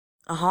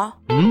Aha.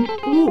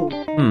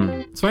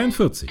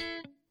 42.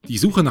 Die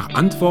Suche nach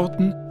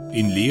Antworten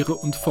in Lehre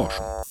und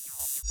Forschung.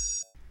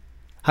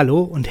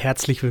 Hallo und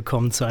herzlich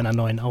willkommen zu einer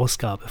neuen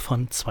Ausgabe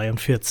von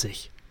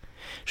 42.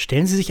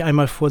 Stellen Sie sich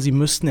einmal vor, Sie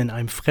müssten in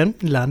einem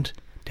fremden Land,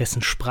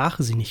 dessen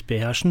Sprache Sie nicht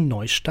beherrschen,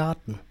 neu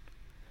starten.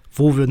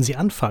 Wo würden Sie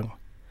anfangen?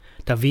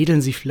 Da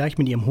wedeln Sie vielleicht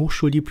mit Ihrem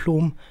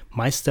Hochschuldiplom,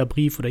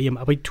 Meisterbrief oder Ihrem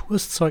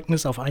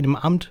Abiturszeugnis auf einem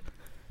Amt.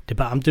 Der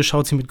Beamte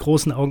schaut Sie mit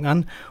großen Augen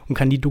an und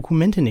kann die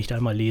Dokumente nicht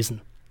einmal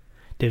lesen.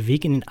 Der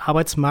Weg in den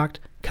Arbeitsmarkt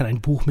kann ein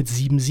Buch mit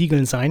 7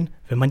 Siegeln sein,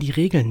 wenn man die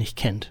Regeln nicht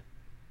kennt.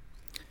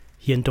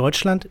 Hier in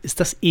Deutschland ist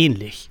das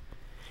ähnlich.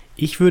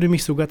 Ich würde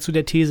mich sogar zu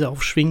der These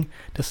aufschwingen,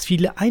 dass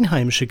viele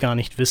Einheimische gar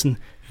nicht wissen,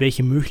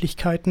 welche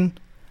Möglichkeiten,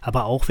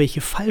 aber auch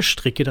welche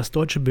Fallstricke das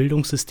deutsche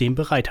Bildungssystem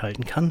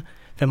bereithalten kann,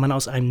 wenn man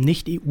aus einem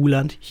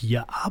Nicht-EU-Land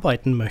hier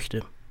arbeiten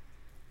möchte.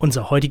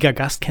 Unser heutiger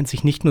Gast kennt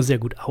sich nicht nur sehr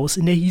gut aus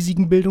in der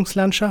hiesigen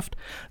Bildungslandschaft,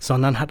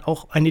 sondern hat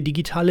auch eine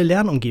digitale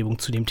Lernumgebung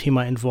zu dem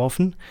Thema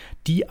entworfen,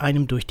 die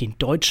einem durch den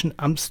deutschen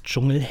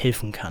Amtsdschungel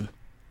helfen kann.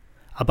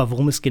 Aber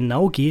worum es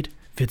genau geht,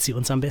 wird sie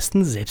uns am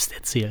besten selbst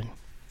erzählen.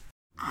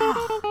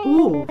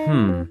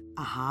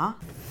 Aha.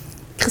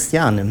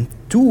 Christiane,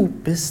 du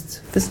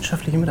bist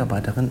wissenschaftliche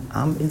Mitarbeiterin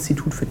am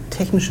Institut für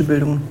Technische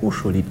Bildung und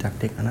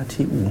Hochschuldidaktik an der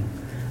TU.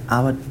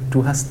 Aber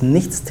du hast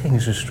nichts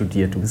Technisches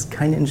studiert, du bist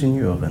keine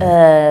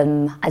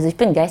Ingenieurin. Also ich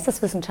bin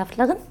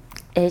Geisteswissenschaftlerin.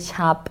 Ich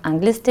habe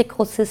Anglistik,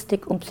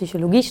 Russistik und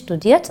Psychologie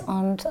studiert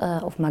und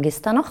auf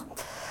Magister noch.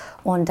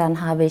 Und dann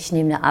habe ich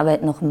neben der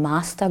Arbeit noch einen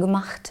Master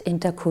gemacht,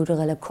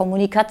 interkulturelle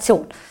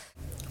Kommunikation.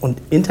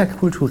 Und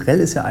interkulturell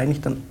ist ja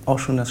eigentlich dann auch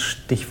schon das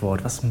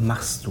Stichwort. Was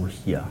machst du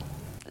hier?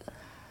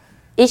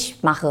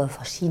 Ich mache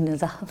verschiedene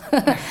Sachen.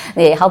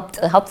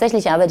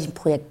 Hauptsächlich arbeite ich im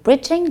Projekt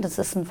Bridging. Das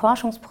ist ein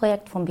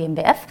Forschungsprojekt vom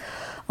BMBF.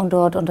 Und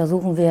dort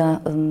untersuchen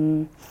wir,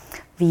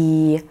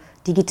 wie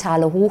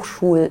digitale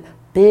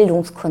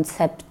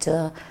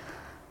Hochschulbildungskonzepte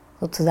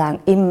sozusagen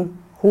im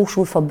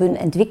Hochschulverbund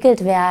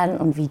entwickelt werden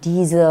und wie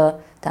diese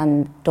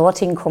dann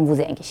dorthin kommen, wo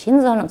sie eigentlich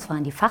hin sollen, und zwar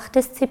in die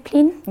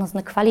Fachdisziplin. Das ist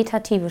eine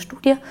qualitative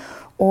Studie.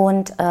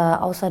 Und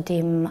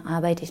außerdem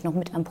arbeite ich noch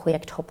mit am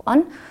Projekt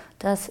Hop-On.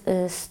 Das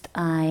ist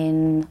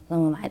ein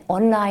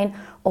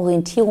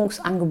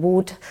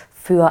Online-Orientierungsangebot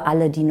für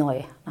alle, die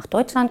neu nach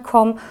Deutschland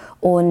kommen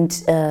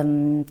und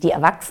die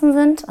erwachsen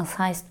sind, das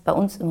heißt bei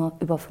uns immer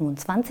über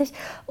 25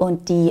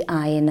 und die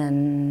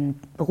einen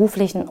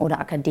beruflichen oder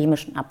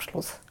akademischen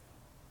Abschluss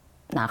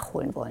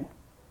nachholen wollen.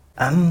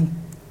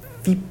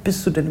 Wie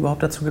bist du denn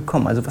überhaupt dazu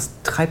gekommen? Also was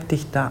treibt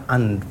dich da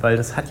an? Weil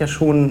das hat ja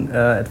schon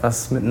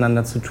etwas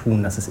miteinander zu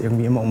tun, dass es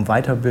irgendwie immer um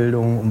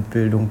Weiterbildung, um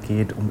Bildung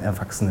geht, um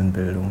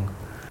Erwachsenenbildung.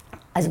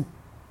 Also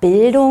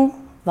Bildung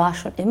war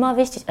schon immer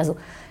wichtig. Also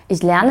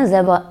ich lerne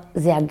selber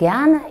sehr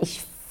gerne.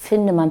 Ich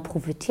finde, man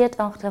profitiert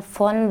auch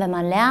davon, wenn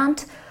man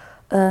lernt.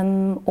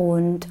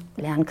 Und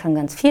Lernen kann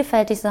ganz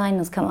vielfältig sein.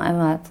 Das kann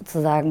einmal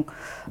sozusagen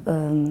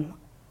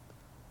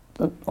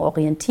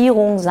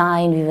Orientierung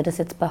sein, wie wir das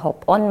jetzt bei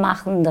Hop-On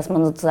machen, dass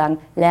man sozusagen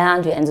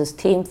lernt, wie ein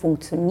System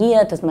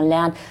funktioniert, dass man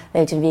lernt,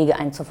 welche Wege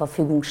einem zur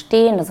Verfügung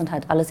stehen. Das sind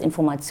halt alles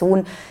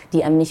Informationen,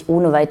 die einem nicht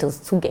ohne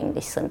weiteres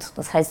zugänglich sind.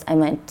 Das heißt,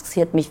 einmal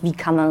interessiert mich, wie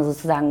kann man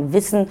sozusagen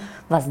wissen,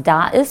 was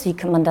da ist, wie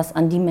kann man das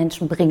an die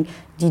Menschen bringen,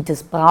 die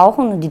das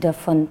brauchen und die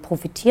davon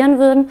profitieren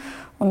würden.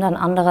 Und dann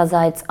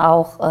andererseits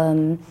auch,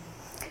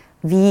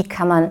 wie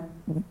kann man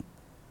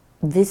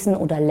Wissen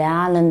oder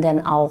Lernen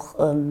denn auch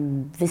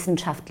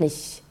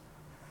wissenschaftlich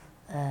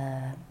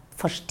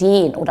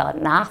verstehen oder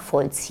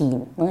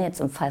nachvollziehen. Jetzt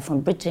im Fall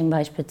von Bridging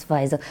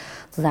beispielsweise,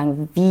 zu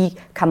sagen, wie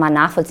kann man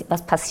nachvollziehen,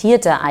 was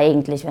passiert da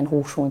eigentlich, wenn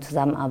Hochschulen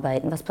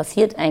zusammenarbeiten? Was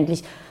passiert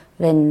eigentlich,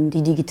 wenn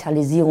die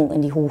Digitalisierung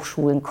in die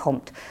Hochschulen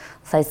kommt?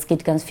 Das heißt, es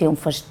geht ganz viel um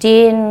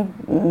Verstehen,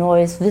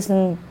 neues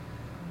Wissen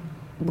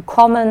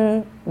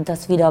bekommen,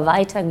 das wieder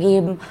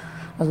weitergeben.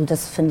 Also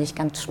das finde ich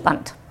ganz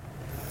spannend.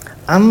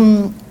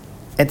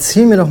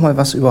 Erzähl mir doch mal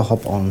was über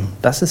Hop-On.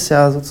 Das ist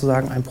ja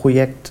sozusagen ein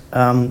Projekt,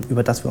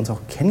 über das wir uns auch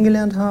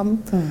kennengelernt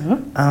haben.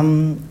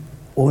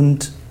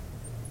 Und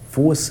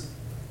wo es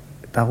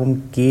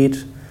darum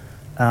geht,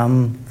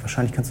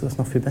 wahrscheinlich kannst du das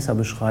noch viel besser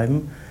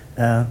beschreiben,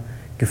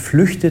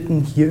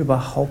 Geflüchteten hier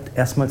überhaupt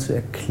erstmal zu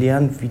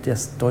erklären, wie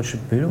das deutsche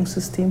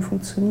Bildungssystem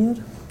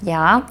funktioniert?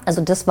 Ja, also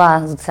das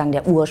war sozusagen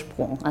der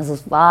Ursprung. Also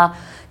es war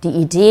die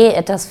Idee,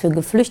 etwas für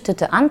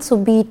Geflüchtete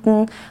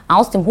anzubieten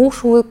aus dem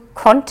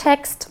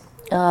Hochschulkontext.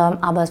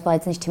 Aber es war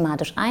jetzt nicht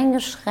thematisch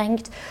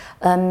eingeschränkt.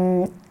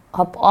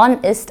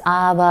 Hop-On ist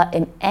aber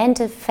im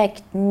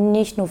Endeffekt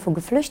nicht nur für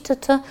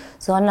Geflüchtete,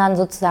 sondern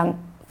sozusagen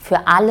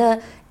für alle,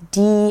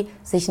 die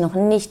sich noch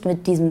nicht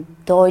mit diesem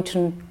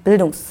deutschen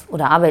Bildungs-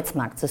 oder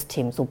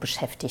Arbeitsmarktsystem so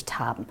beschäftigt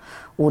haben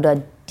oder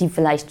die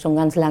vielleicht schon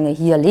ganz lange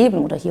hier leben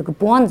oder hier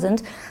geboren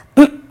sind,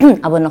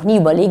 aber noch nie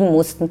überlegen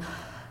mussten,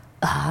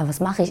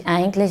 was mache ich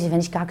eigentlich, wenn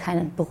ich gar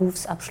keinen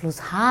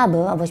Berufsabschluss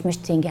habe, aber ich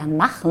möchte den gern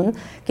machen,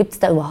 gibt es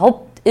da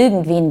überhaupt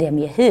irgendwen, der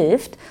mir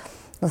hilft?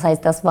 Das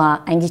heißt, das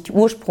war eigentlich die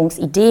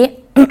Ursprungsidee,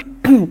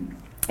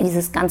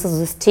 dieses ganze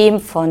System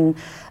von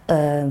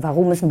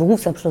Warum ist ein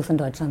Berufsabschluss in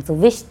Deutschland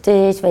so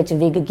wichtig? Welche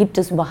Wege gibt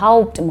es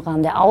überhaupt im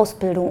Rahmen der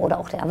Ausbildung oder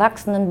auch der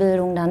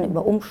Erwachsenenbildung dann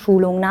über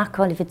Umschulung,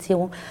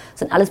 Nachqualifizierung? Das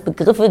sind alles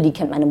Begriffe, die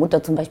kennt meine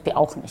Mutter zum Beispiel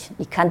auch nicht.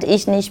 Die kannte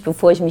ich nicht,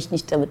 bevor ich mich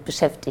nicht damit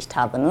beschäftigt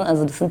habe. Ne?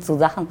 Also das sind so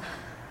Sachen,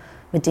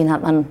 mit denen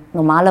hat man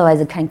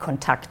normalerweise keinen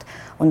Kontakt.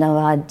 Und da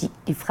war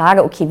die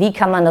Frage, okay, wie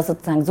kann man das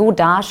sozusagen so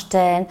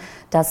darstellen,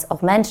 dass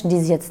auch Menschen, die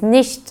sich jetzt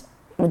nicht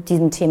mit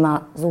diesem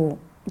Thema so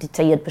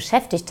detailliert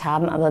beschäftigt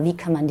haben, aber wie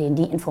kann man denen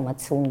die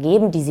Informationen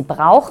geben, die sie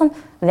brauchen,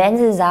 wenn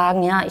sie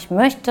sagen, ja, ich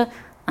möchte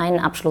einen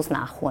Abschluss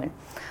nachholen.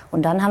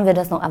 Und dann haben wir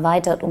das noch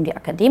erweitert um die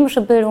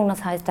akademische Bildung,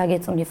 das heißt, da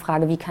geht es um die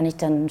Frage, wie kann ich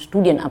dann einen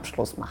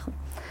Studienabschluss machen,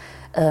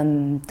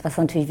 was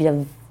natürlich wieder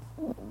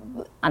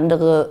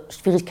andere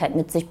Schwierigkeiten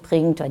mit sich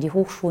bringt, weil die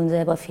Hochschulen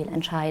selber viel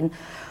entscheiden.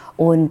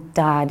 Und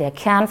da der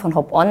Kern von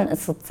Hop-On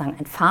ist sozusagen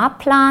ein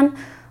Fahrplan,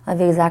 weil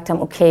wir gesagt haben,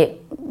 okay,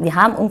 wir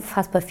haben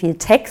unfassbar viel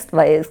Text,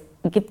 weil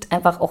es gibt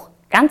einfach auch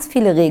ganz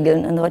viele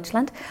Regeln in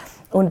Deutschland.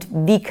 Und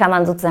wie kann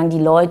man sozusagen die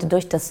Leute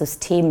durch das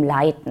System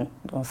leiten?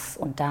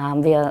 Und da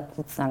haben wir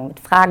sozusagen mit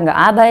Fragen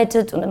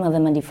gearbeitet und immer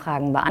wenn man die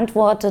Fragen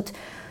beantwortet,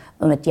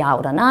 mit Ja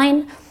oder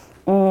Nein.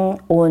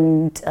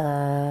 Und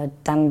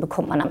dann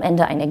bekommt man am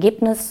Ende ein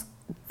Ergebnis,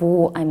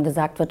 wo einem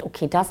gesagt wird,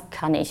 okay, das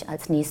kann ich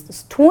als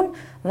nächstes tun,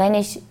 wenn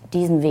ich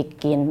diesen Weg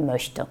gehen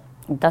möchte.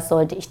 Und das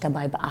sollte ich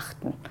dabei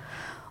beachten.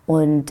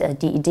 Und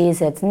die Idee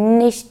ist jetzt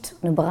nicht,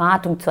 eine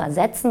Beratung zu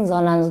ersetzen,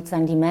 sondern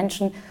sozusagen die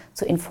Menschen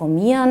zu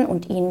informieren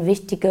und ihnen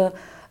wichtige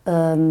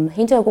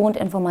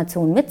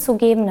Hintergrundinformationen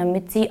mitzugeben,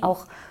 damit sie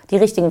auch die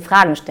richtigen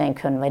Fragen stellen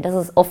können. Weil das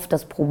ist oft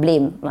das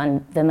Problem.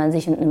 Wenn man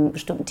sich in einem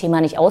bestimmten Thema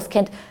nicht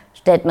auskennt,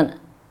 stellt man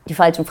die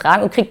falschen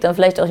Fragen und kriegt dann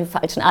vielleicht auch die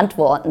falschen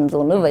Antworten,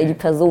 so, ne? Weil die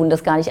Person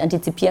das gar nicht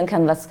antizipieren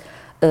kann,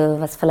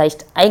 was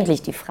vielleicht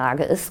eigentlich die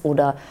Frage ist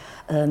oder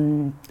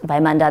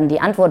weil man dann die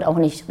Antwort auch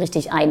nicht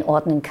richtig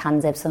einordnen kann,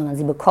 selbst wenn man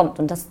sie bekommt.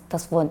 Und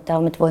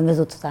damit wollen wir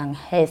sozusagen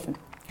helfen.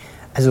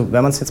 Also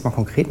wenn man es jetzt mal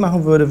konkret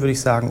machen würde, würde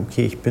ich sagen,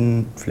 okay, ich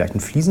bin vielleicht ein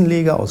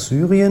Fliesenleger aus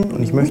Syrien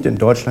und ich möchte in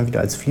Deutschland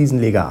wieder als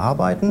Fliesenleger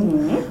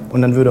arbeiten.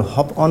 Und dann würde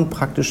Hop-On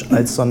praktisch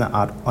als so eine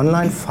Art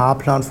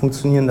Online-Fahrplan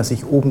funktionieren, dass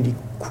ich oben die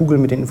Kugel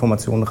mit den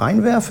Informationen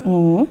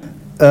reinwerfe.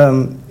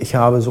 Ich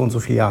habe so und so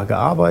viele Jahre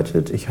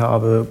gearbeitet, ich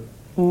habe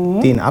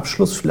den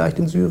Abschluss vielleicht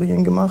in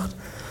Syrien gemacht.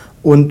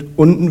 Und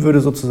unten würde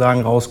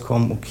sozusagen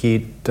rauskommen,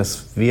 okay,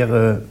 das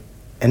wäre,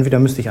 entweder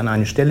müsste ich an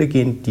eine Stelle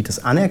gehen, die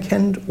das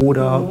anerkennt,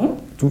 oder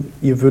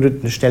ihr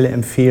würdet eine Stelle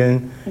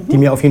empfehlen, die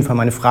mir auf jeden Fall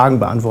meine Fragen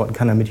beantworten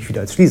kann, damit ich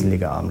wieder als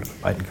Fliesenleger arbeiten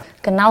kann.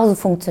 Genauso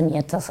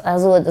funktioniert das.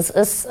 Also das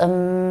ist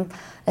aber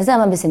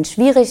ein bisschen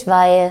schwierig,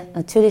 weil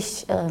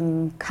natürlich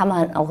kann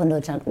man auch in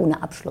Deutschland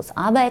ohne Abschluss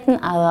arbeiten,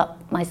 aber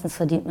meistens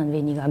verdient man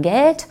weniger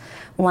Geld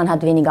und man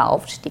hat weniger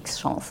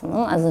Aufstiegschancen.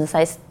 Ne? Also das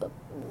heißt,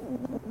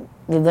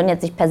 wir würden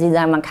jetzt nicht per se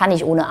sagen, man kann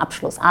nicht ohne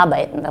Abschluss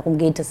arbeiten, darum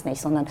geht es nicht,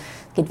 sondern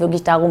es geht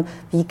wirklich darum,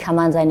 wie kann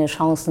man seine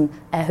Chancen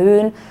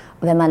erhöhen,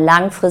 wenn man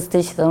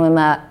langfristig, sagen wir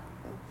mal,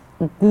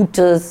 ein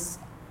gutes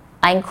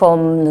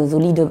Einkommen, eine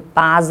solide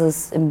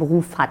Basis im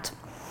Beruf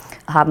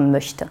haben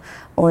möchte.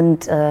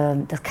 Und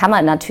das kann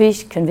man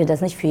natürlich, können wir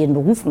das nicht für jeden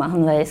Beruf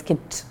machen, weil es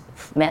gibt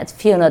mehr als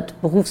 400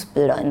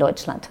 Berufsbilder in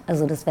Deutschland.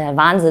 Also das wäre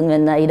Wahnsinn,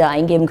 wenn da jeder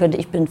eingeben könnte,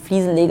 ich bin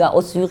Fliesenleger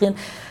aus Syrien.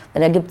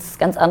 Da gibt es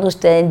ganz andere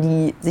Stellen,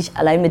 die sich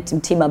allein mit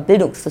dem Thema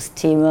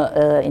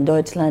Bildungssysteme in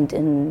Deutschland,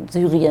 in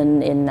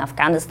Syrien, in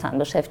Afghanistan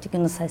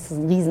beschäftigen. Das heißt, das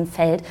ist ein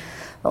Riesenfeld.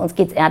 Bei uns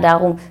geht es eher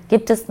darum,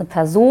 gibt es eine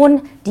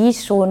Person, die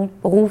schon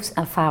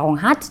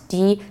Berufserfahrung hat,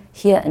 die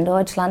hier in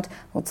Deutschland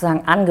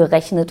sozusagen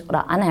angerechnet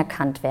oder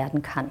anerkannt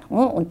werden kann.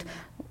 Und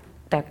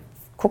da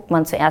guckt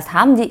man zuerst,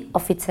 haben die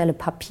offizielle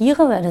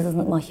Papiere, weil das ist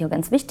immer hier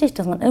ganz wichtig,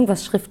 dass man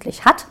irgendwas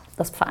schriftlich hat.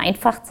 Das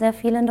vereinfacht sehr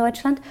viel in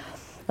Deutschland.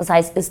 Das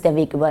heißt, ist der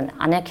Weg über ein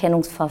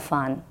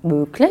Anerkennungsverfahren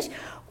möglich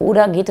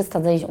oder geht es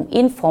tatsächlich um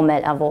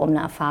informell erworbene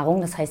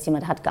Erfahrung? Das heißt,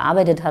 jemand hat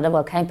gearbeitet, hat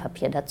aber kein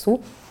Papier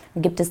dazu.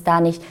 Dann gibt es da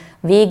nicht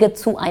Wege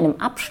zu einem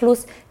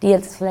Abschluss, der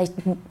jetzt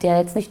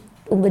nicht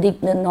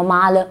unbedingt eine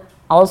normale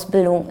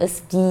Ausbildung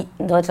ist, die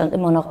in Deutschland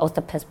immer noch aus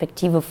der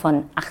Perspektive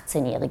von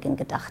 18-Jährigen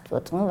gedacht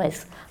wird, ne? Weil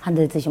es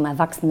handelt sich um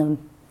erwachsene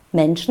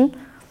Menschen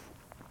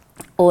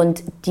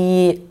und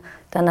die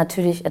dann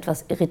natürlich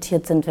etwas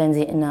irritiert sind, wenn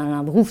sie in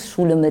einer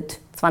Berufsschule mit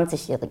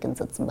 20-Jährigen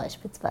sitzen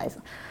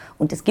beispielsweise.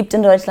 Und es gibt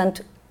in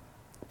Deutschland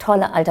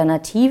tolle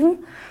Alternativen,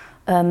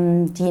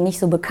 die nicht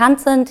so bekannt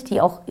sind, die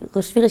auch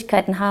ihre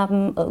Schwierigkeiten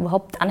haben,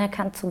 überhaupt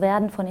anerkannt zu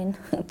werden von den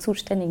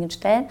zuständigen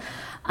Stellen.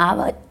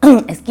 Aber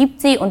es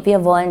gibt sie und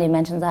wir wollen den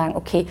Menschen sagen,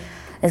 okay,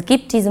 es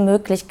gibt diese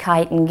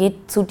Möglichkeiten,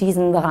 geht zu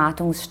diesen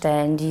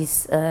Beratungsstellen, die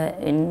es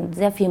in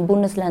sehr vielen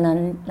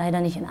Bundesländern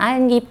leider nicht in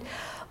allen gibt.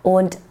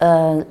 Und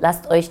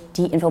lasst euch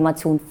die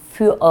Information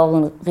für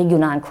euren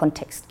regionalen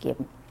Kontext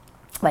geben.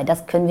 Weil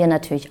das können wir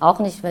natürlich auch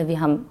nicht, weil wir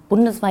haben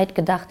bundesweit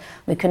gedacht.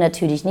 Wir können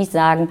natürlich nicht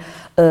sagen,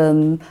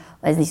 weil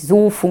es nicht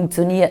so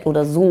funktioniert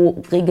oder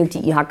so regelt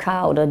die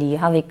IHK oder die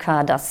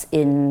HWK das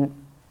in,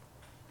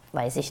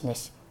 weiß ich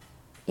nicht,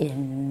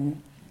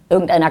 in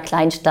irgendeiner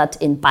Kleinstadt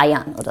in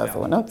Bayern oder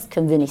so. Ne? Das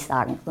können wir nicht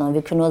sagen, sondern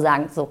wir können nur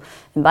sagen, so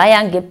in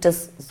Bayern gibt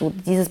es so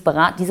diese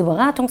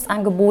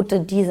Beratungsangebote,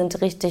 die sind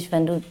richtig,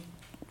 wenn du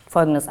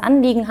folgendes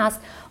Anliegen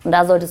hast. Und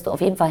da solltest du auf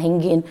jeden Fall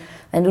hingehen,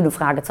 wenn du eine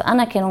Frage zur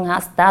Anerkennung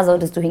hast. Da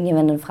solltest du hingehen,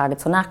 wenn du eine Frage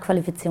zur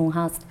Nachqualifizierung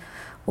hast.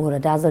 Oder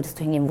da solltest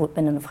du hingehen,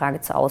 wenn du eine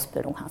Frage zur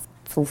Ausbildung hast.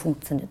 So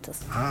funktioniert das.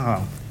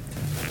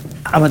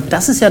 Aber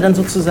das ist ja dann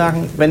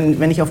sozusagen,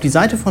 wenn ich auf die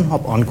Seite von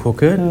Hop-On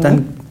gucke,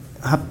 dann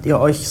habt ihr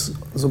euch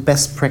so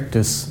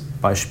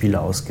Best-Practice-Beispiele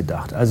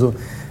ausgedacht. Also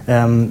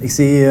ich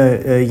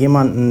sehe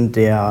jemanden,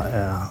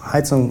 der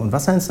Heizung- und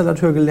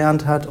Wasserinstallateur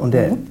gelernt hat und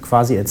der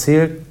quasi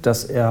erzählt,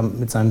 dass er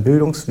mit seinem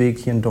Bildungsweg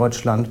hier in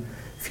Deutschland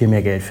viel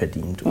mehr Geld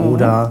verdient.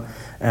 Oder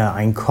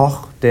ein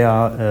Koch,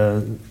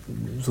 der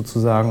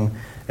sozusagen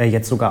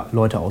jetzt sogar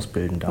Leute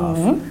ausbilden darf.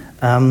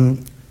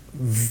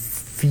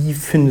 Wie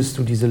findest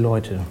du diese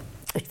Leute?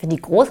 Ich finde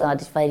die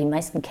großartig, weil die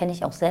meisten kenne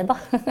ich auch selber.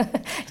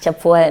 Ich habe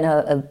vorher in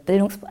der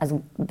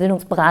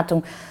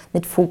Bildungsberatung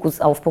mit Fokus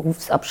auf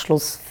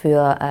Berufsabschluss für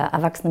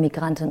erwachsene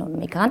Migrantinnen und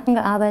Migranten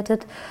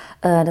gearbeitet.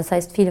 Das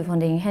heißt, viele von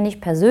denen kenne ich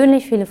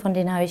persönlich, viele von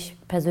denen habe ich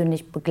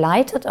persönlich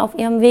begleitet auf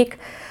ihrem Weg.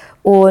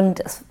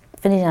 Und das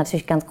finde ich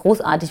natürlich ganz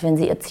großartig, wenn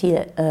sie ihr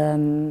Ziel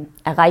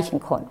erreichen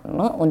konnten.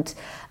 Ne? Und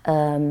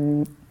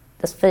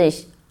das finde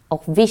ich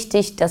auch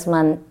wichtig, dass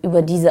man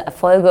über diese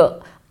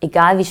Erfolge,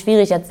 egal wie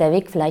schwierig jetzt der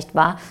Weg vielleicht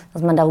war,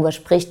 dass man darüber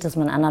spricht, dass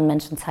man anderen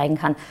Menschen zeigen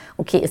kann,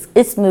 okay, es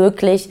ist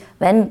möglich,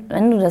 wenn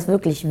du das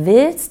wirklich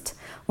willst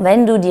und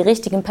wenn du die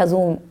richtigen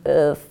Personen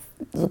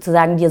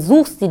sozusagen dir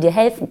suchst, die dir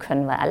helfen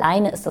können, weil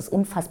alleine ist das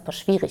unfassbar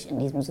schwierig in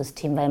diesem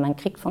System, weil man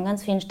kriegt von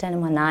ganz vielen Stellen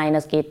immer, nein,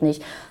 das geht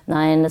nicht,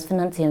 nein, das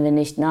finanzieren wir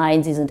nicht,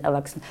 nein, Sie sind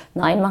erwachsen,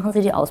 nein, machen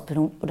Sie die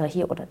Ausbildung oder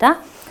hier oder da.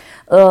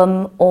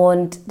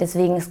 Und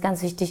deswegen ist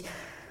ganz wichtig,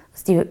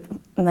 dass die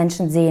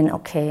Menschen sehen,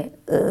 okay,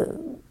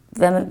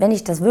 wenn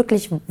ich das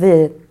wirklich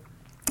will,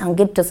 dann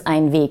gibt es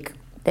einen Weg.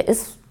 Der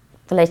ist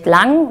vielleicht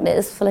lang, der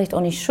ist vielleicht auch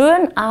nicht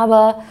schön,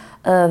 aber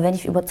wenn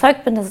ich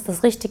überzeugt bin, das ist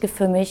das Richtige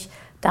für mich,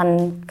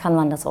 dann kann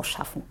man das auch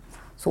schaffen.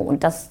 So,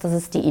 und das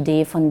ist die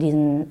Idee von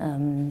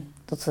diesen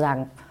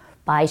sozusagen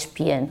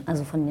Beispielen,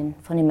 also von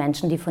den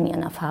Menschen, die von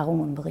ihren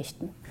Erfahrungen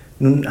berichten.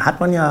 Nun hat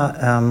man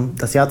ja,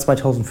 das Jahr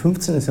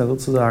 2015 ist ja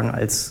sozusagen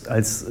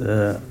als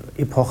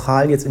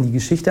epochal jetzt in die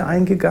Geschichte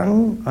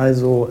eingegangen.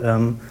 Also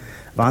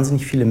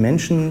wahnsinnig viele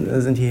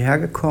Menschen sind hierher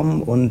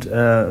gekommen und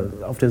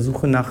auf der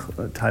Suche nach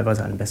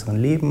teilweise einem besseren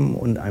Leben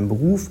und einem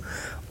Beruf.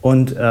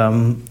 Und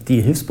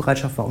die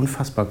Hilfsbereitschaft war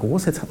unfassbar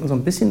groß. Jetzt hat man so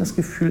ein bisschen das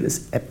Gefühl,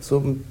 es ebbt so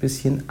ein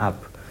bisschen ab.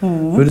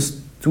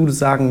 Würdest du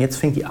sagen, jetzt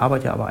fängt die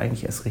Arbeit ja aber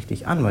eigentlich erst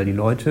richtig an, weil die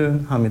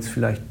Leute haben jetzt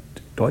vielleicht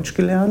Deutsch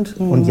gelernt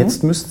und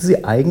jetzt müssten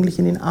sie eigentlich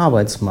in den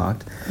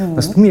Arbeitsmarkt.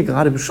 Was du mir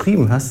gerade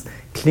beschrieben hast,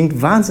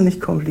 klingt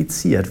wahnsinnig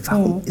kompliziert.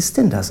 Warum ist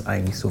denn das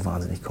eigentlich so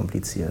wahnsinnig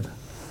kompliziert?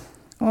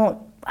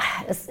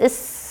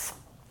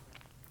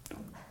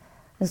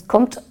 Es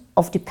kommt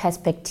auf die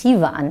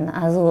Perspektive an.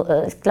 Also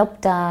ich glaube,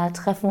 da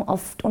treffen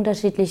oft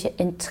unterschiedliche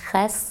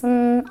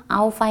Interessen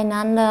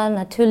aufeinander.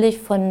 Natürlich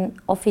von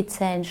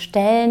offiziellen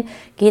Stellen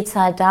geht es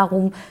halt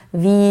darum,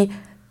 wie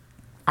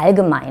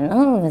allgemein,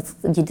 ne?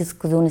 Die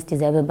Diskussion ist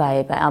dieselbe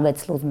bei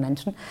arbeitslosen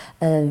Menschen.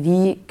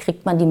 Wie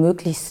kriegt man die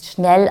möglichst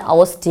schnell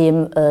aus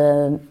dem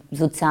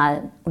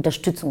sozialen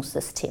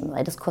Unterstützungssystem,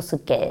 weil das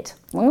kostet Geld.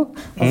 Ne?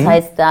 Das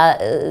heißt,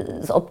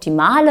 das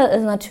Optimale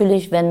ist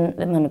natürlich, wenn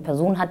man eine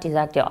Person hat, die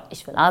sagt, ja,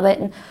 ich will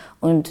arbeiten,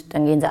 und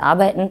dann gehen sie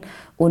arbeiten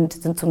und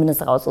sind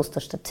zumindest raus aus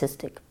der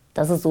Statistik.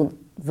 Das ist so,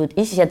 würde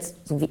ich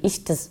jetzt, so wie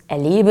ich das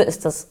erlebe,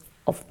 ist das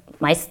oft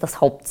meist das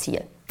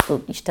Hauptziel. So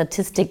die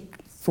Statistik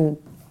so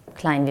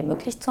klein wie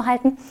möglich zu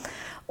halten.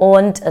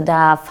 Und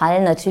da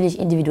fallen natürlich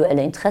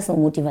individuelle Interessen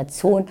und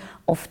Motivation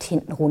oft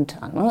hinten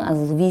runter. Ne?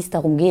 Also so wie es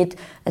darum geht,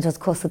 etwas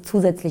kostet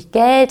zusätzlich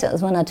Geld, da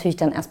ist man natürlich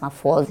dann erstmal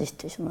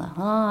vorsichtig.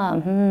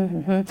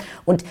 Und,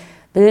 und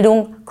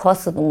Bildung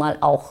kostet nun mal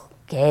auch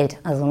Geld.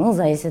 Also ne,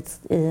 sei es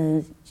jetzt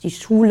die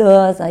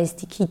Schule, sei es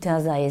die Kita,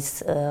 sei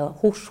es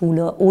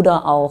Hochschule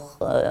oder auch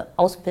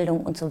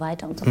Ausbildung und so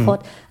weiter und so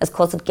fort. Es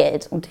kostet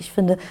Geld. Und ich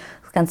finde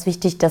es ganz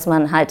wichtig, dass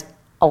man halt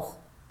auch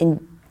in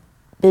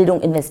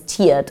Bildung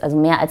investiert, also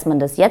mehr als man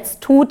das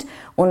jetzt tut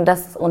und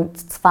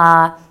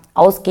zwar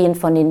ausgehend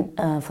von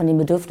den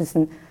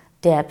Bedürfnissen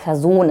der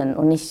Personen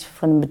und nicht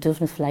von dem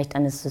Bedürfnis vielleicht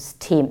eines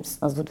Systems.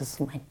 Also das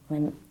ist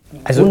mein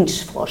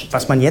Wunschvorstellung.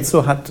 Was man jetzt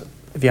so hat,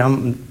 wir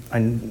haben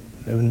einen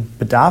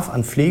Bedarf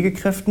an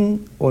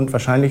Pflegekräften und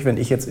wahrscheinlich, wenn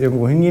ich jetzt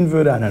irgendwo hingehen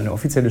würde, an eine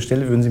offizielle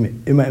Stelle, würden Sie mir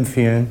immer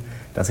empfehlen,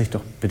 dass ich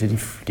doch bitte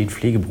den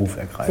Pflegeberuf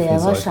ergreifen soll.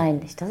 Sehr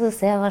wahrscheinlich, das ist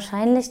sehr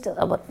wahrscheinlich.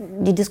 Aber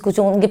die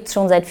Diskussion gibt es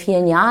schon seit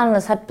vielen Jahren.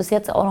 Es hat bis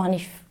jetzt auch noch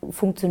nicht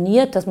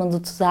funktioniert, dass man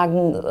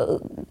sozusagen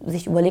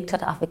sich überlegt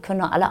hat, wir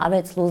können doch alle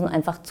Arbeitslosen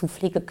einfach zu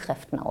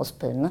Pflegekräften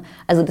ausbilden. Ne?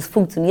 Also das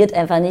funktioniert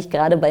einfach nicht,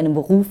 gerade bei einem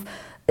Beruf,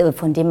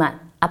 von dem man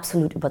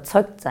absolut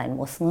überzeugt sein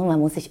muss. Ne? Man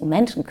muss sich um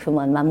Menschen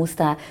kümmern, man muss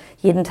da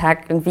jeden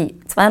Tag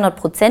irgendwie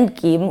 200%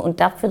 geben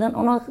und dafür dann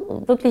auch noch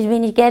wirklich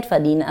wenig Geld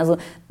verdienen. Also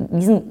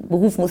diesen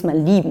Beruf muss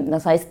man lieben.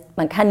 Das heißt,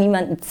 man kann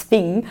niemanden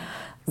zwingen,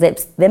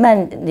 selbst wenn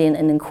man den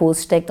in den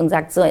Kurs steckt und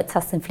sagt, so, jetzt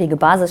hast du den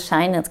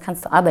Pflegebasisschein, jetzt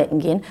kannst du arbeiten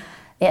gehen,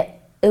 ja,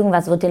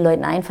 irgendwas wird den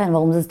Leuten einfallen,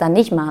 warum sie es dann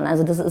nicht machen.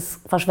 Also das ist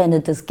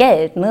verschwendetes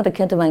Geld. Ne? Da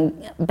könnte man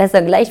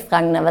besser gleich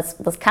fragen, na,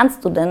 was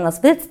kannst du denn,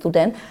 was willst du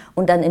denn?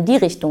 Und dann in die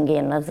Richtung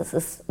gehen. Also das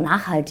ist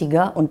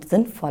nachhaltiger und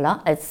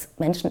sinnvoller, als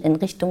Menschen in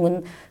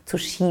Richtungen zu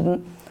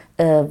schieben,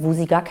 wo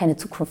sie gar keine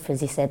Zukunft für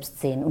sich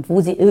selbst sehen und wo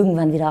sie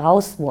irgendwann wieder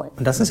raus wollen.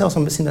 Und das ist ja auch so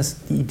ein bisschen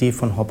die Idee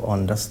von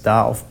Hop-On, dass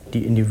da auf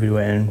die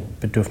individuellen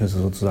Bedürfnisse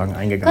sozusagen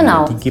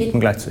eingegangen wird. Die gibt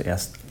man gleich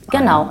zuerst ein.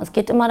 Genau, es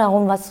geht immer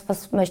darum,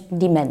 was möchten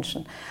die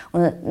Menschen.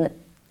 Und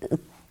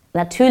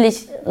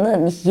natürlich,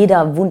 nicht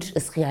jeder Wunsch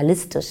ist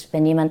realistisch.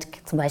 Wenn jemand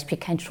zum Beispiel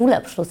keinen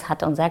Schulabschluss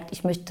hat und sagt,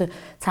 ich möchte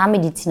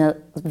Zahnmediziner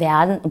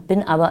werden und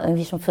bin aber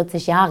irgendwie schon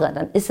 40 Jahre,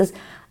 dann ist es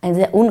ein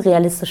sehr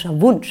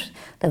unrealistischer Wunsch.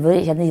 Da würde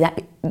ich jetzt nicht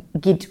sagen,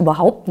 geht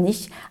überhaupt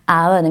nicht,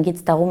 aber dann geht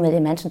es darum, mit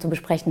den Menschen zu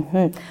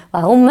besprechen,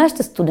 warum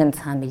möchtest du denn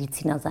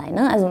Zahnmediziner sein?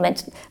 Ne? Also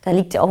Mensch, da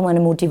liegt ja auch immer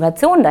eine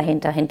Motivation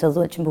dahinter, hinter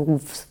solchen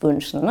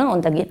Berufswünschen. Ne?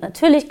 Und da geht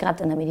natürlich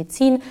gerade in der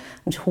Medizin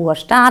ein hoher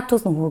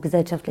Status, eine hohe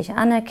gesellschaftliche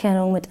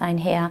Anerkennung mit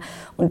einher.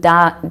 Und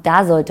da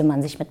sollte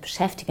man sich mit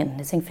beschäftigen.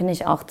 Deswegen finde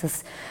ich auch,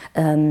 dass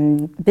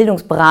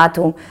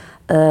Bildungsberatung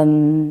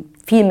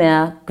viel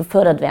mehr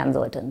gefördert werden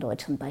sollte in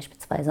Deutschland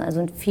beispielsweise.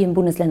 Also in vielen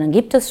Bundesländern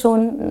gibt es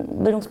schon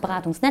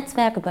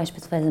Bildungsberatungsnetzwerke,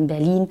 beispielsweise in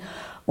Berlin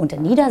und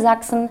in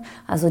Niedersachsen.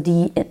 Also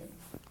die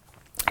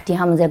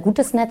haben ein sehr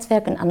gutes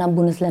Netzwerk. In anderen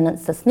Bundesländern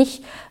ist das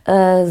nicht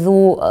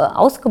so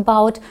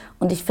ausgebaut.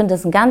 Und ich finde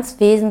das ein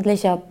ganz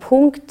wesentlicher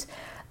Punkt,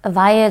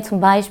 weil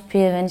zum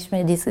Beispiel, wenn ich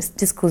mir diese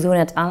Diskussion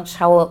jetzt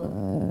anschaue,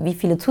 wie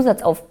viele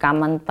Zusatzaufgaben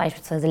man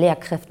beispielsweise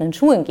Lehrkräften in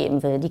Schulen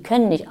geben will, die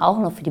können nicht auch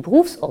noch für die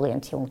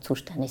Berufsorientierung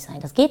zuständig sein.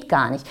 Das geht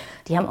gar nicht.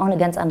 Die haben auch eine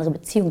ganz andere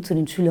Beziehung zu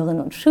den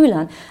Schülerinnen und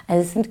Schülern.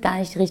 Also es sind gar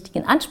nicht die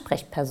richtigen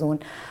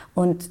Ansprechpersonen.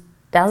 Und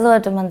da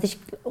sollte man sich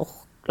auch,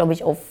 glaube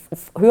ich, auf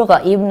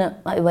höherer Ebene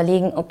mal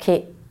überlegen,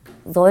 okay,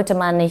 sollte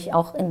man nicht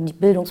auch in die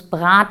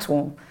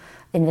Bildungsberatung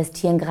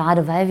investieren,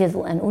 gerade weil wir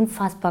so ein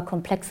unfassbar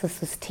komplexes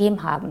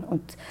System haben.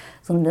 Und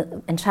so eine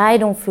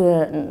Entscheidung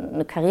für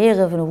eine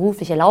Karriere, für eine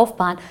berufliche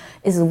Laufbahn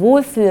ist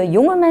sowohl für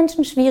junge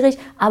Menschen schwierig,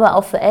 aber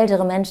auch für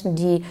ältere Menschen,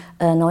 die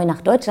neu nach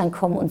Deutschland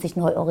kommen und sich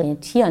neu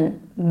orientieren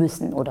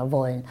müssen oder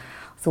wollen.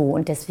 So,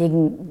 und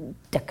deswegen,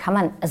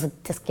 also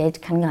das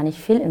Geld kann gar nicht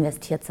viel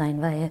investiert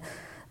sein,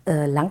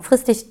 weil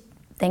langfristig,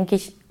 denke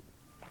ich,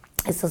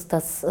 ist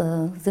das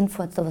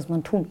Sinnvollste, was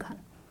man tun kann.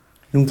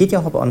 Nun geht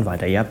ja Hop-On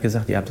weiter. Ihr habt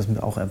gesagt, ihr habt das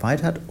auch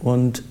erweitert.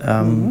 Und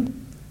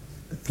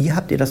wie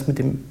habt ihr das mit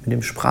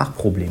dem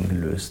Sprachproblem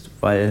gelöst?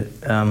 Weil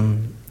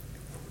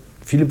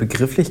viele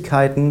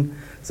Begrifflichkeiten,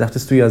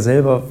 sagtest du ja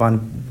selber,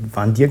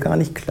 waren dir gar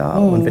nicht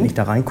klar. Und wenn ich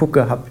da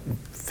reingucke,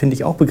 finde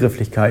ich auch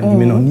Begrifflichkeiten, die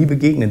mir noch nie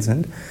begegnet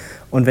sind.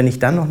 Und wenn ich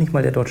dann noch nicht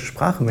mal der deutschen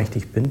Sprache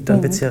mächtig bin,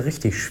 dann wird es ja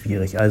richtig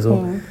schwierig.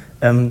 Also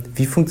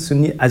wie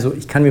funktioniert, also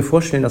ich kann mir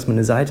vorstellen, dass man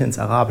eine Seite ins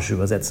Arabische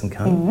übersetzen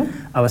kann,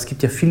 aber es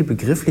gibt ja viele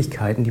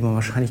Begrifflichkeiten, die man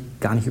wahrscheinlich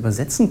gar nicht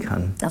übersetzen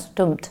kann. Das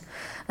stimmt.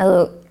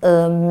 Also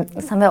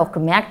das haben wir auch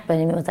gemerkt bei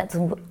den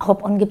Übersetzungen.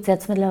 Hop-On gibt es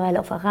jetzt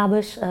mittlerweile auf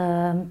Arabisch,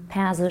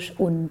 Persisch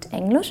und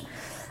Englisch.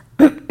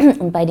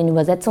 Und bei den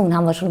Übersetzungen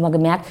haben wir schon immer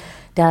gemerkt,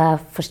 da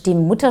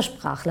verstehen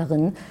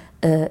Muttersprachlerinnen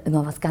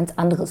immer was ganz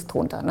anderes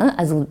drunter. Ne?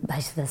 Also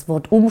beispielsweise das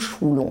Wort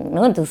Umschulung,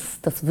 ne?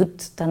 Das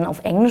wird dann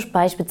auf Englisch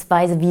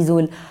beispielsweise wie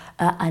so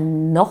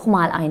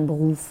nochmal einen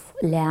Beruf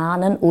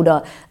lernen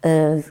oder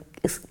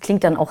es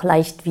klingt dann auch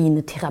leicht wie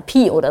eine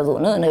Therapie oder so,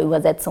 ne, in der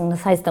Übersetzung.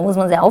 Das heißt, da muss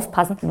man sehr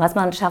aufpassen, was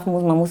man schaffen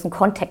muss. Man muss einen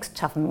Kontext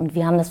schaffen. Und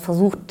wir haben das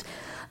versucht,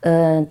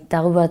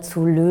 darüber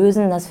zu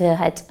lösen, dass wir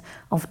halt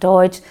auf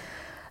Deutsch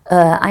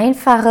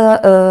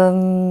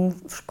einfache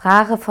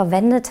Sprache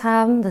verwendet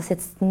haben. Das ist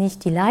jetzt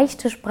nicht die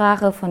leichte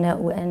Sprache von der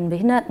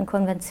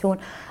UN-Behindertenkonvention,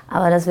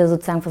 aber dass wir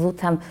sozusagen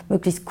versucht haben,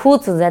 möglichst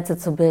kurze Sätze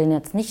zu bilden.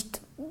 Jetzt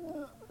nicht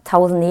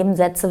 1000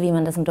 Nebensätze, wie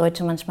man das im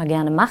Deutschen manchmal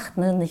gerne macht,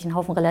 ne? Nicht einen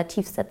Haufen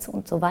Relativsätze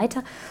und so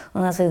weiter.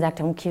 Und dass wir gesagt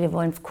haben, okay, wir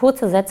wollen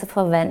kurze Sätze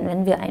verwenden.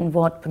 Wenn wir ein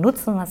Wort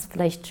benutzen, was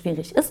vielleicht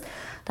schwierig ist,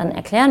 dann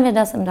erklären wir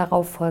das im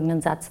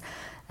darauffolgenden Satz.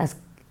 Das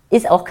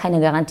ist auch keine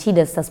Garantie,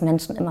 dass das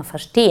Menschen immer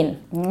verstehen.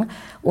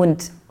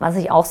 Und was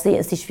ich auch sehe,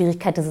 ist die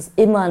Schwierigkeit, dass es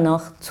immer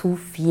noch zu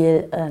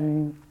viel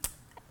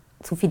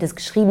das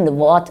geschriebene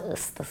Wort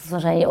ist. Das ist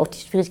wahrscheinlich auch die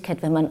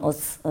Schwierigkeit, wenn man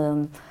aus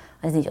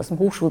dem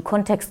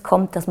Hochschulkontext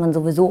kommt, dass man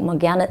sowieso immer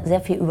gerne sehr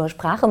viel über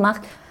Sprache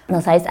macht.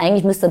 Das heißt,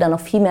 eigentlich müsste da noch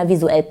viel mehr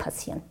visuell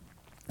passieren.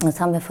 Das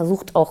haben wir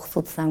versucht auch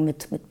sozusagen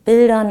mit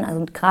Bildern,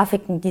 also mit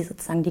Grafiken, die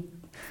sozusagen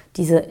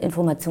diese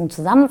Informationen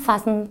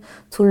zusammenfassen,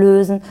 zu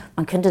lösen.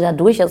 Man könnte da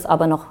durchaus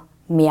aber noch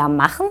mehr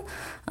machen.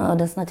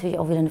 Das ist natürlich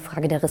auch wieder eine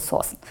Frage der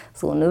Ressourcen.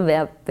 So,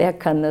 ne? Wer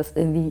kann das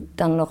irgendwie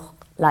dann noch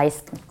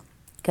leisten?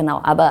 Genau,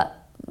 aber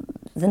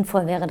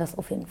sinnvoll wäre das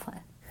auf jeden Fall.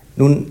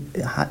 Nun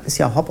ist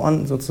ja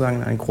Hop-On sozusagen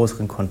in einen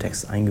größeren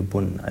Kontext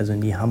eingebunden, also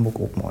in die Hamburg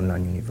Open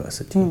Online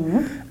University,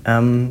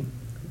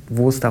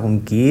 wo es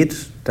darum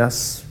geht,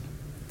 dass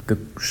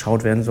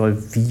geschaut werden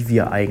soll, wie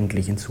wir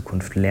eigentlich in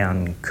Zukunft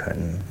lernen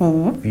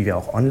können, wie wir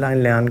auch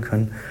online lernen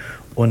können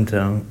und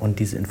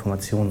diese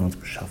Informationen uns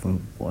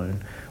beschaffen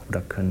wollen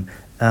oder können.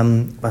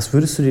 Was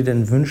würdest du dir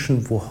denn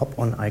wünschen, wo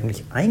Hop-on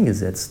eigentlich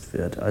eingesetzt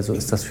wird? Also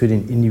ist das für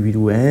den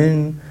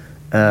Individuellen,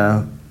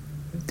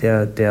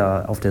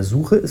 der auf der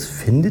Suche ist,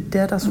 findet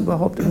der das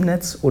überhaupt im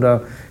Netz?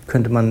 Oder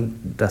könnte man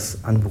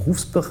das an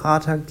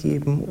Berufsberater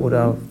geben?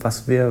 Oder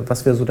was wär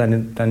so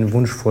deine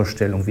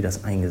Wunschvorstellung, wie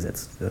das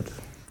eingesetzt wird?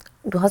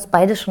 Du hast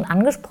beides schon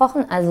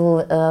angesprochen. Also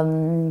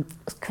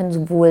es können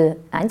sowohl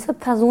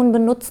Einzelpersonen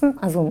benutzen,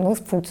 also es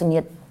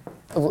funktioniert,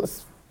 also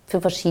ist für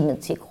verschiedene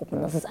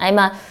Zielgruppen. Das ist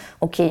einmal,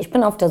 okay, ich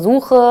bin auf der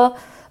Suche,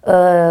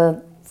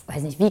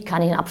 weiß nicht, wie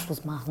kann ich einen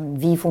Abschluss machen,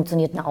 wie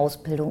funktioniert eine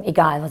Ausbildung,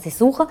 egal was ich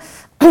suche,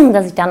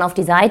 dass ich dann auf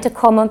die Seite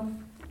komme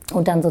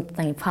und dann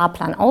sozusagen den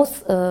Fahrplan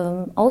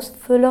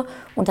ausfülle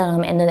und dann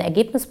am Ende ein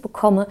Ergebnis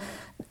bekomme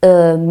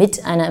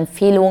mit einer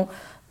Empfehlung,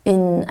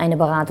 in eine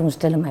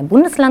Beratungsstelle in mein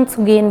Bundesland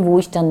zu gehen, wo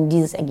ich dann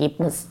dieses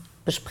Ergebnis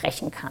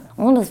besprechen kann.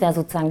 Und das wäre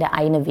sozusagen der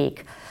eine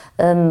Weg.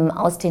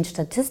 Aus den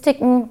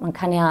Statistiken, man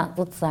kann ja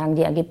sozusagen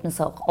die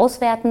Ergebnisse auch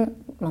auswerten,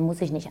 man muss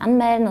sich nicht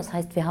anmelden, das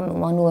heißt, wir haben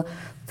immer nur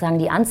sozusagen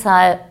die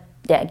Anzahl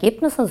der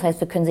Ergebnisse, das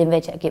heißt, wir können sehen,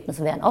 welche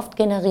Ergebnisse werden oft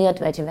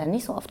generiert, welche werden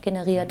nicht so oft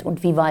generiert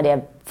und wie war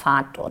der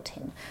Pfad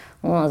dorthin.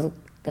 Also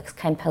da ist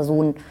kein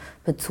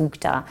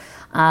Personenbezug da.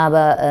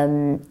 Aber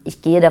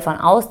ich gehe davon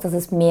aus, dass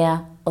es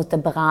mehr aus der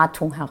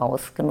Beratung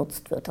heraus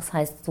genutzt wird. Das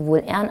heißt, sowohl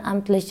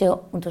ehrenamtliche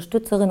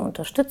Unterstützerinnen und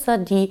Unterstützer,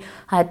 die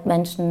halt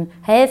Menschen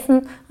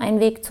helfen, einen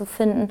Weg zu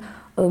finden,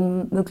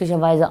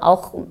 möglicherweise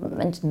auch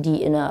Menschen,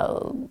 die in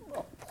einer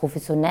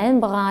professionellen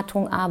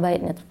Beratung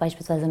arbeiten, jetzt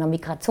beispielsweise in einer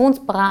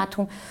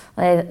Migrationsberatung,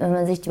 weil wenn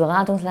man sich die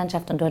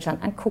Beratungslandschaft in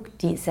Deutschland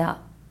anguckt, die ist ja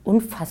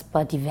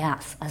unfassbar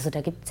divers. Also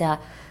da gibt es ja,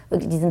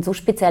 die sind so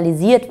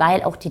spezialisiert,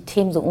 weil auch die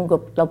Themen so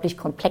unglaublich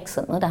komplex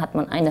sind. Ne? Da hat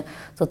man eine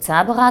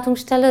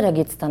Sozialberatungsstelle, da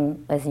geht es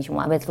dann, weiß nicht, um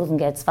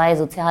Arbeitslosengeld 2,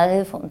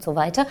 Sozialhilfe und so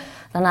weiter.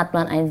 Dann hat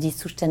man eine, die ist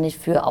zuständig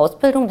für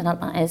Ausbildung, dann hat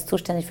man eine, die ist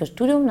zuständig für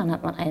Studium, dann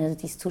hat man eine,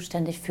 die ist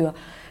zuständig für,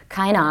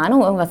 keine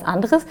Ahnung, irgendwas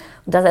anderes.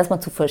 Und das erstmal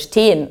zu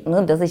verstehen,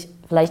 ne? Dass ich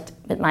vielleicht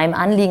mit meinem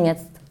Anliegen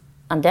jetzt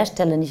an der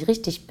Stelle nicht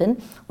richtig bin.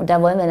 Und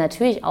da wollen wir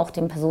natürlich auch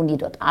den Personen, die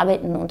dort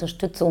arbeiten,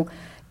 Unterstützung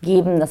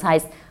geben. Das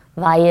heißt,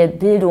 weil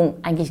Bildung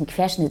eigentlich ein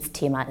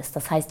Querschnittsthema ist.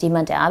 Das heißt,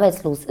 jemand, der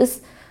arbeitslos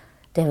ist,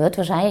 der wird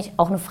wahrscheinlich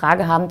auch eine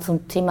Frage haben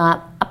zum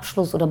Thema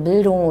Abschluss oder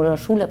Bildung oder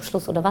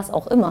Schulabschluss oder was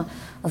auch immer.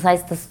 Das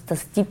heißt,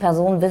 dass die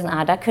Personen wissen,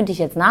 da könnte ich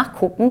jetzt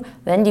nachgucken,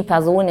 wenn die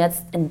Person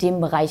jetzt in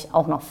dem Bereich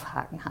auch noch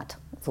Fragen hat.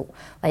 So.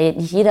 Weil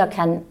nicht jeder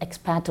kann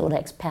Experte oder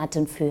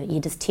Expertin für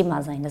jedes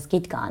Thema sein. Das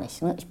geht gar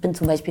nicht. Ne? Ich bin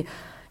zum Beispiel,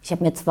 ich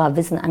habe mir zwar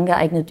Wissen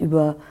angeeignet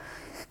über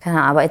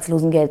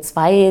Arbeitslosengeld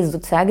 2,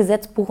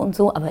 Sozialgesetzbuch und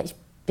so, aber ich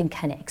bin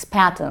keine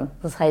Expertin.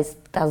 Das heißt,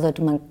 da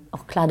sollte man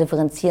auch klar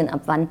differenzieren,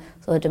 ab wann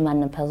sollte man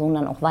eine Person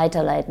dann auch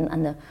weiterleiten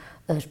an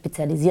eine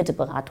spezialisierte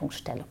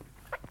Beratungsstelle.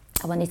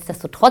 Aber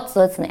nichtsdestotrotz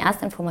soll es eine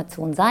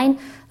Erstinformation sein,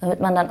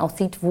 damit man dann auch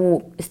sieht,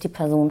 wo ist die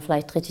Person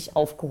vielleicht richtig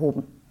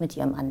aufgehoben mit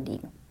ihrem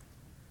Anliegen.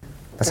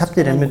 Was habt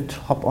ihr denn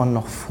mit Hop-on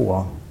noch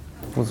vor?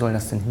 Wo soll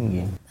das denn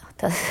hingehen?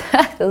 Das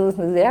ist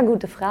eine sehr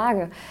gute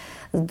Frage.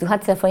 Also, du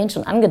hast ja vorhin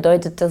schon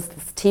angedeutet, dass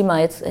das Thema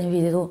jetzt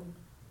irgendwie so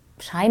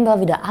scheinbar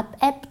wieder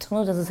abebbt,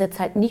 ne, dass es jetzt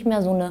halt nicht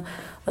mehr so eine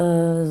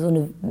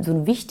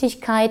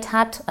Wichtigkeit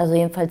hat, also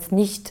jedenfalls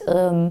nicht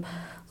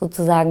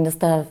sozusagen, dass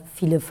da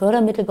viele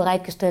Fördermittel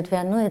bereitgestellt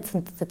werden. Ne. Jetzt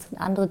sind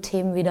andere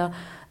Themen wieder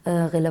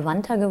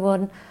relevanter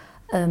geworden,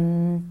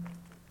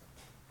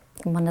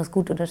 ob man das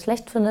gut oder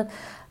schlecht findet.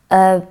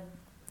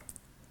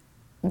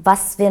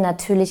 Was wir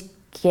natürlich,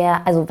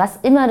 also was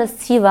immer das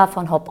Ziel war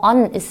von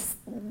Hop-on, ist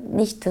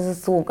nicht, dass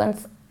es so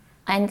ganz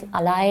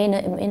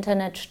alleine im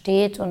Internet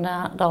steht und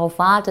darauf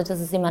wartet, dass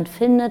es jemand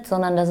findet,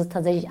 sondern dass es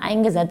tatsächlich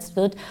eingesetzt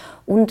wird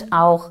und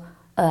auch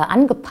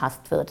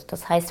angepasst wird.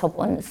 Das heißt,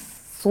 Hop-on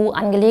ist so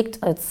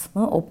angelegt als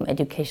Open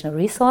Educational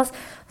Resource.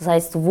 Das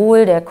heißt,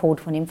 sowohl der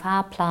Code von dem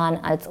Fahrplan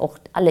als auch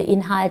alle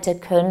Inhalte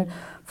können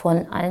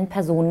von allen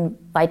Personen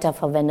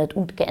weiterverwendet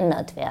und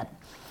geändert werden.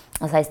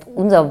 Das heißt,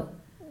 unser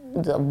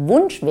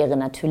Wunsch wäre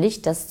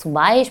natürlich, dass zum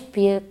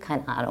Beispiel,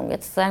 keine Ahnung,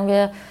 jetzt sagen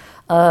wir,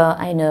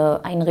 eine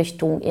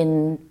Einrichtung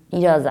in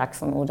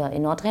Niedersachsen oder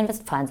in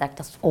Nordrhein-Westfalen sagt,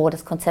 das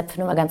Konzept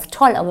finden wir ganz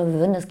toll, aber wir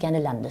würden das gerne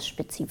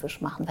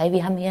landesspezifisch machen, weil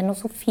wir haben hier noch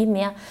so viel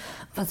mehr,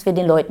 was wir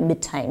den Leuten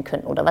mitteilen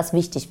können oder was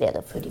wichtig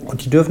wäre für die Menschen.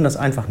 Und die dürfen das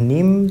einfach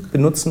nehmen,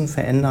 benutzen,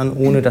 verändern,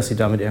 ohne dass sie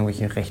damit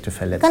irgendwelche Rechte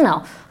verletzen?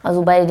 Genau,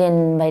 also bei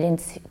den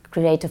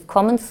Creative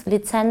Commons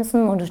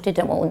Lizenzen, und das steht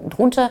ja immer unten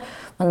drunter,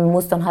 man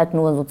muss dann halt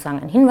nur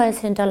sozusagen einen Hinweis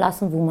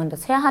hinterlassen, wo man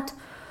das her hat.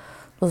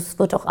 Das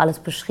wird auch alles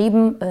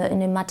beschrieben in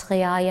den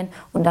Materialien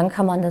und dann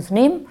kann man das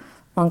nehmen,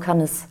 man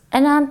kann es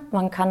ändern,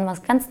 man kann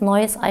was ganz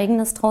Neues,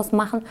 Eigenes draus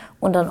machen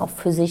und dann auch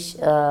für sich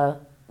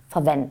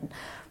verwenden.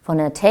 Von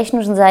der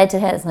technischen Seite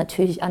her ist es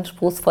natürlich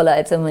anspruchsvoller,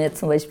 als wenn man jetzt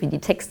zum Beispiel die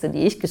Texte,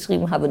 die ich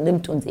geschrieben habe,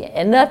 nimmt und sie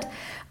ändert.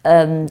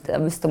 Da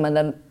müsste man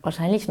dann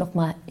wahrscheinlich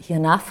nochmal hier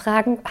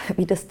nachfragen,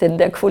 wie das denn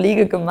der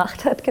Kollege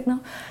gemacht hat, genau.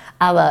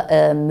 Aber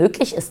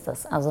möglich ist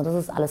das. Also das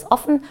ist alles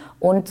offen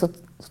und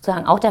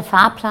sozusagen auch der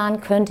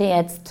Fahrplan könnte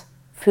jetzt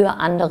für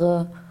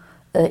andere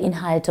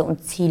Inhalte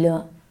und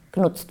Ziele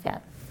genutzt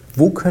werden.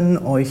 Wo können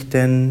euch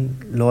denn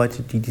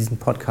Leute, die diesen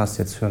Podcast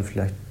jetzt hören,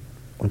 vielleicht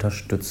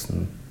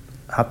unterstützen?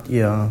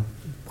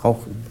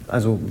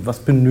 Was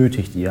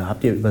benötigt ihr?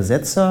 Habt ihr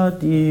Übersetzer,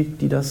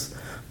 die das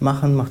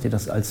machen? Macht ihr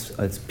das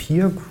als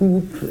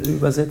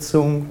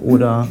Peer-Group-Übersetzung?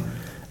 Oder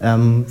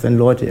wenn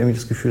Leute irgendwie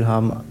das Gefühl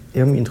haben,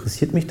 irgendwie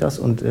interessiert mich das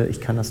und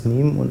ich kann das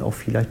nehmen und auch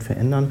vielleicht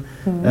verändern,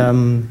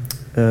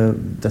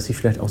 dass sie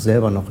vielleicht auch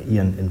selber noch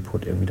ihren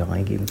Input irgendwie da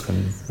reingeben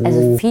können?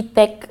 Also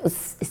Feedback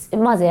ist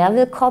immer sehr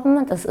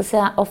willkommen. Das ist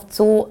ja oft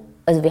so,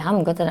 also wir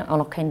haben Gott sei Dank auch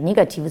noch kein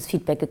negatives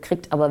Feedback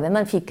gekriegt, aber wenn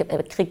man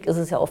Feedback kriegt, ist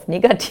es ja oft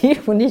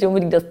negativ und nicht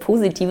unbedingt das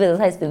Positive. Das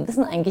heißt, wir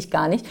wissen eigentlich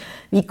gar nicht,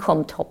 wie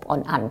kommt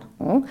Hop-on an.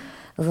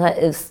 Das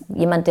heißt,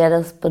 jemand, der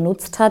das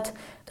benutzt hat,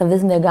 da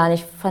wissen wir gar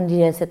nicht, fanden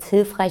die das jetzt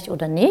hilfreich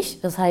oder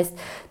nicht. Das heißt,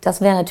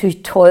 das wäre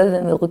natürlich toll,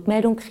 wenn wir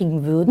Rückmeldung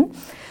kriegen würden.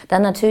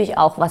 Dann natürlich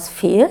auch, was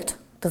fehlt.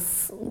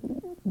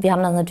 Wir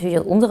haben das natürlich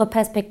aus unserer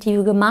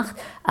Perspektive gemacht,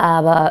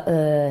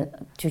 aber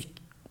natürlich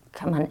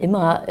kann man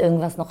immer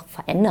irgendwas noch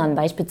verändern.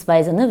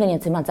 Beispielsweise, wenn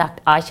jetzt jemand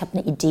sagt, ich habe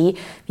eine Idee,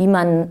 wie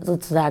man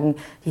sozusagen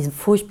diesen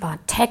furchtbaren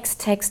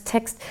Text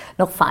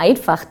noch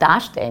vereinfacht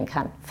darstellen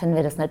kann, finden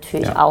wir das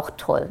natürlich auch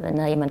toll. Wenn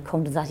da jemand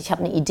kommt und sagt, ich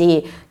habe eine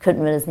Idee,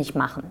 könnten wir das nicht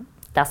machen.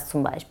 Das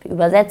zum Beispiel.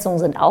 Übersetzungen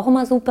sind auch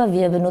immer super.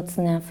 Wir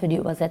benutzen ja für die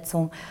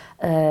Übersetzung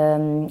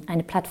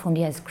eine Plattform,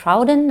 die heißt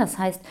Crowdin. Das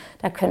heißt,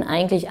 da können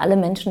eigentlich alle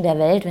Menschen der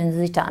Welt, wenn sie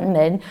sich da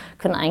anmelden,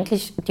 können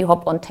eigentlich die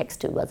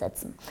Hop-on-Texte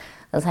übersetzen.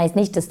 Das heißt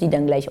nicht, dass die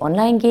dann gleich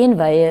online gehen,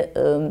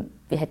 weil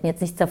wir hätten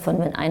jetzt nichts davon,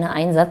 wenn einer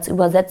einen Satz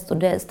übersetzt und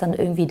der ist dann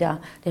irgendwie da,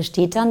 der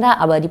steht dann da.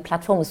 Aber die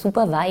Plattform ist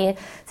super, weil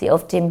sie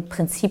auf dem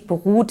Prinzip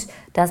beruht,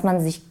 dass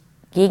man sich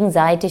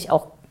gegenseitig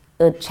auch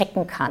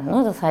checken kann.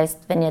 Ne? Das heißt,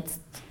 wenn jetzt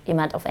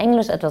jemand auf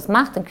Englisch etwas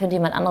macht, dann könnte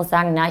jemand anderes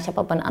sagen, ich habe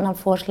aber einen anderen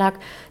Vorschlag,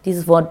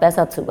 dieses Wort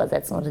besser zu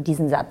übersetzen oder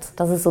diesen Satz.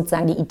 Das ist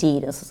sozusagen die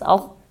Idee. Das ist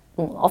auch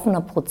ein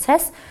offener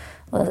Prozess,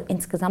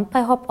 insgesamt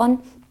bei Hop-on.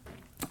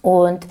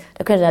 Und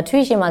da könnte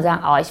natürlich jemand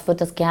sagen, ich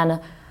würde das gerne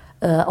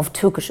auf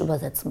Türkisch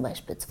übersetzen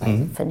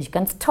beispielsweise. Fände ich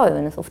ganz toll,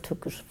 wenn es auf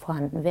Türkisch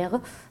vorhanden wäre.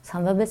 Das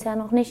haben wir bisher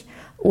noch nicht.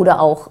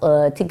 Oder auch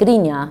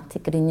Tigrinya.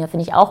 Tigrinya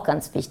finde ich auch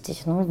ganz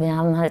wichtig. Ne? Wir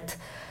haben halt,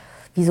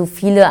 wie so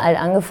viele,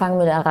 angefangen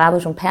mit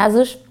Arabisch und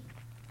Persisch.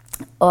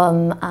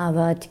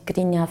 Aber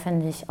Tigrinya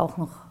fände ich auch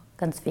noch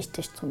ganz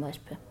wichtig zum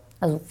Beispiel.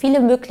 Also viele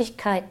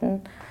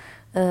Möglichkeiten,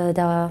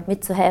 da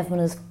mitzuhelfen und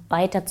es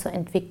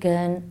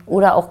weiterzuentwickeln.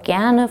 Oder auch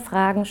gerne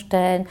Fragen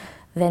stellen,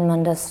 wenn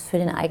man das für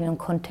den eigenen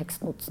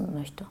Kontext nutzen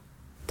möchte.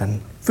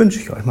 Dann wünsche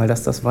ich euch mal,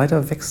 dass das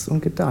weiter wächst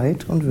und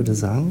gedeiht und würde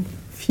sagen,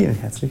 vielen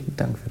herzlichen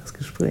Dank für das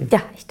Gespräch. Ja,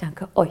 ich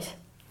danke euch.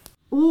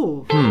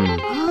 Oh.